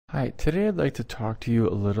Hi, today I'd like to talk to you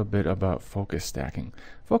a little bit about focus stacking.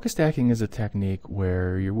 Focus stacking is a technique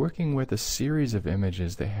where you're working with a series of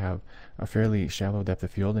images that have a fairly shallow depth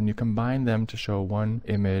of field, and you combine them to show one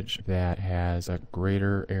image that has a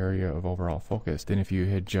greater area of overall focus than if you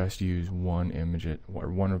had just used one image or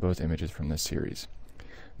one of those images from this series.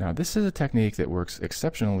 Now, this is a technique that works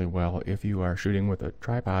exceptionally well if you are shooting with a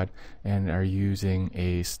tripod and are using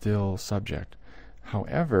a still subject.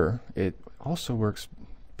 However, it also works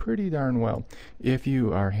pretty darn well if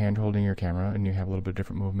you are hand holding your camera and you have a little bit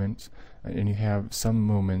different movements and you have some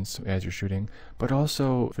movements as you're shooting. But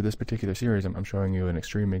also for this particular series, I'm showing you an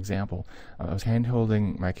extreme example. I was hand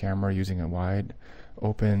holding my camera using a wide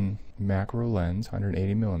open macro lens,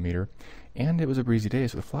 180 millimeter, and it was a breezy day,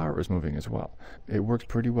 so the flower was moving as well. It works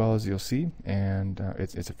pretty well, as you'll see, and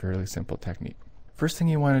it's a fairly simple technique. First thing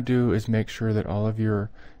you want to do is make sure that all of your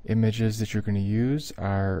images that you're going to use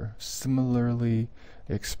are similarly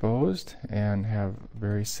exposed and have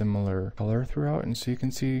very similar color throughout. And so you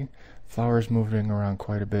can see flowers moving around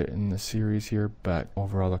quite a bit in the series here, but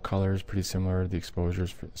overall the color is pretty similar, the exposure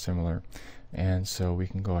is similar. And so we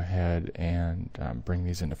can go ahead and bring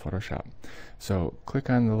these into Photoshop. So click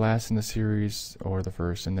on the last in the series or the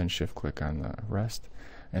first, and then shift click on the rest,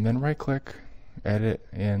 and then right click, edit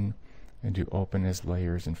in, and do open as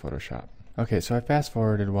layers in Photoshop. Okay, so I fast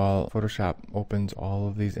forwarded while Photoshop opens all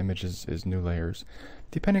of these images as new layers.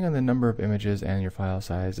 Depending on the number of images and your file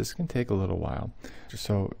size, this can take a little while.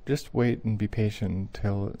 So just wait and be patient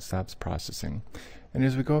until it stops processing. And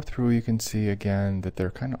as we go through, you can see again that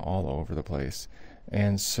they're kind of all over the place.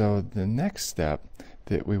 And so the next step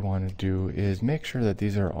that we want to do is make sure that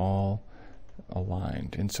these are all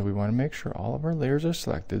aligned. And so we want to make sure all of our layers are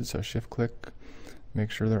selected. So shift click,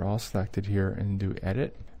 make sure they're all selected here, and do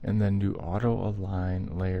edit, and then do auto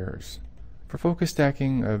align layers. For focus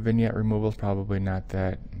stacking, vignette removal is probably not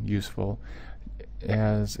that useful,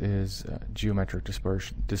 as is geometric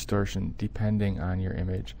distortion depending on your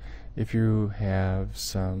image. If you have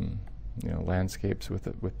some landscapes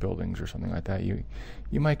with buildings or something like that, you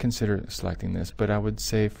might consider selecting this, but I would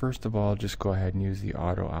say first of all just go ahead and use the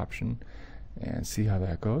auto option and see how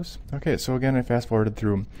that goes. Okay, so again I fast forwarded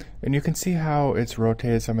through, and you can see how it's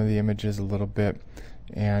rotated some of the images a little bit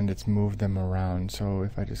and it's moved them around. So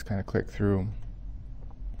if I just kind of click through,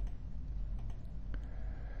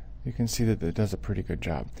 you can see that it does a pretty good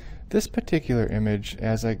job. This particular image,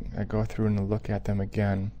 as I go through and look at them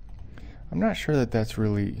again, I'm not sure that that's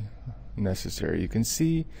really necessary. You can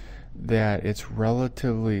see that it's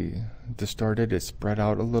relatively distorted, it's spread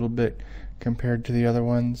out a little bit compared to the other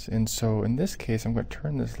ones, and so in this case I'm going to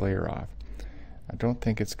turn this layer off. I don't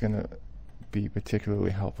think it's going to be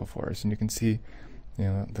particularly helpful for us, and you can see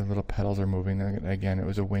the little petals are moving. Again, it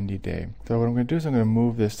was a windy day. So what I'm going to do is I'm going to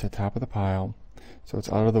move this to the top of the pile so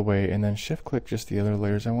it's out of the way, and then shift click just the other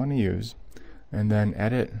layers I want to use, and then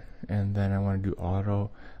edit, and then I want to do auto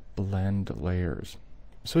blend layers.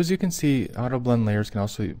 So as you can see, auto blend layers can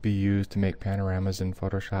also be used to make panoramas in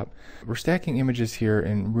Photoshop. We're stacking images here,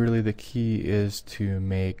 and really the key is to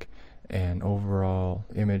make an overall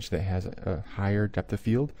image that has a higher depth of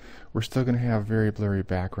field. We're still going to have very blurry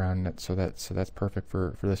background, so that's perfect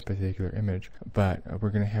for this particular image, but we're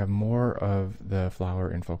going to have more of the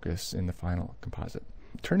flower in focus in the final composite.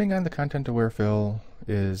 Turning on the content aware fill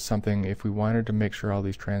is something, if we wanted to make sure all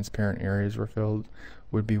these transparent areas were filled,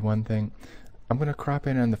 would be one thing. I'm going to crop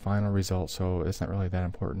in on the final result, so it's not really that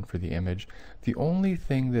important for the image. The only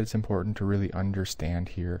thing that's important to really understand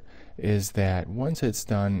here is that once it's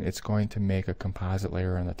done, it's going to make a composite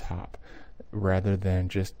layer on the top rather than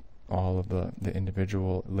just all of the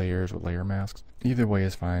individual layers with layer masks. Either way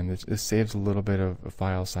is fine. This saves a little bit of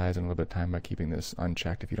file size and a little bit of time by keeping this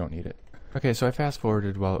unchecked if you don't need it. Okay, so I fast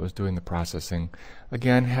forwarded while it was doing the processing.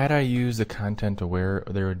 Again, had I used the content aware,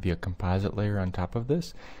 there would be a composite layer on top of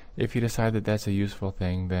this. If you decide that that's a useful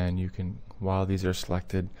thing, then you can, while these are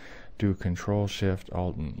selected, do Control Shift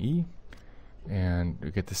Alt and E, and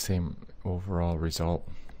you get the same overall result.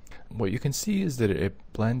 What you can see is that it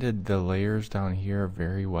blended the layers down here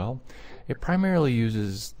very well. It primarily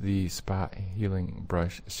uses the spot healing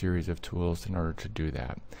brush series of tools in order to do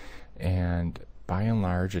that, and by and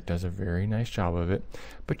large it does a very nice job of it.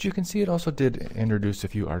 But you can see it also did introduce a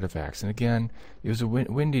few artifacts, and again it was a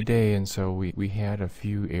windy day, and so we had a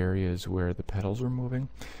few areas where the petals were moving,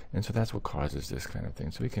 and so that's what causes this kind of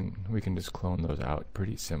thing. So we can just clone those out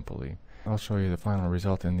pretty simply. I'll show you the final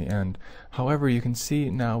result in the end. However, you can see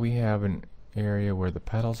now we have an area where the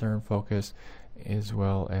petals are in focus as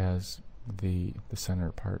well as the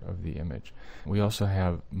center part of the image. We also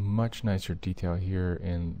have much nicer detail here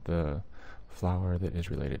in the flower that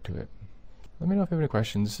is related to it. Let me know if you have any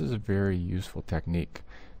questions. This is a very useful technique,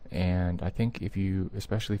 and I think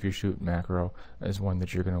especially if you shoot macro, is one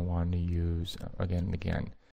that you're going to want to use again and again.